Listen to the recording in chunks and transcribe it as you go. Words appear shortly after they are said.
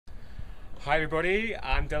Hi everybody,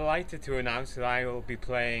 I'm delighted to announce that I will be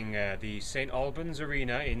playing the St Albans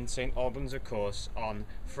Arena in St Albans, of course, on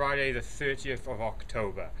Friday the 30th of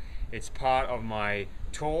October. It's part of my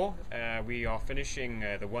tour. We are finishing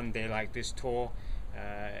the One Day Like This tour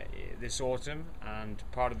this autumn, and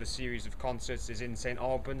part of the series of concerts is in St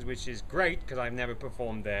Albans, which is great because I've never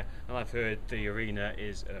performed there and I've heard the arena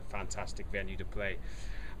is a fantastic venue to play.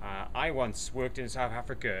 I once worked in South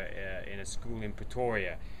Africa in a school in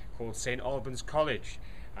Pretoria called St Albans College,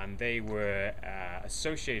 and they were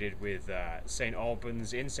associated with St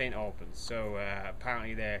Albans in St Albans. So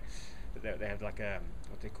apparently they have like a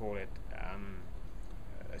what they call it,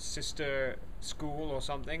 a sister school or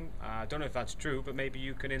something. I don't know if that's true, but maybe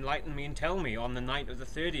you can enlighten me and tell me on the night of the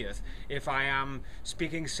 30th if I am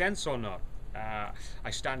speaking sense or not. I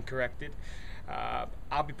stand corrected.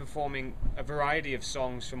 I'll be performing a variety of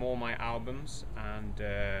songs from all my albums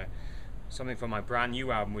and something from my brand new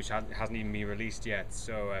album, which hasn't even been released yet.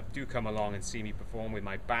 So do come along and see me perform with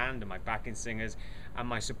my band and my backing singers. And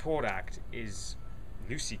my support act is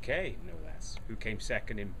Lucy Kay, no less, who came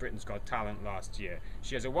second in Britain's Got Talent last year.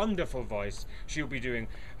 She has a wonderful voice. She'll be doing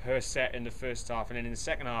her set in the first half, and then in the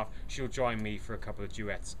second half she'll join me for a couple of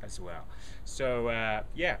duets as well. So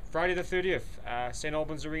yeah, Friday the 30th, St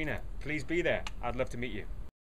Albans Arena. Please be there. I'd love to meet you.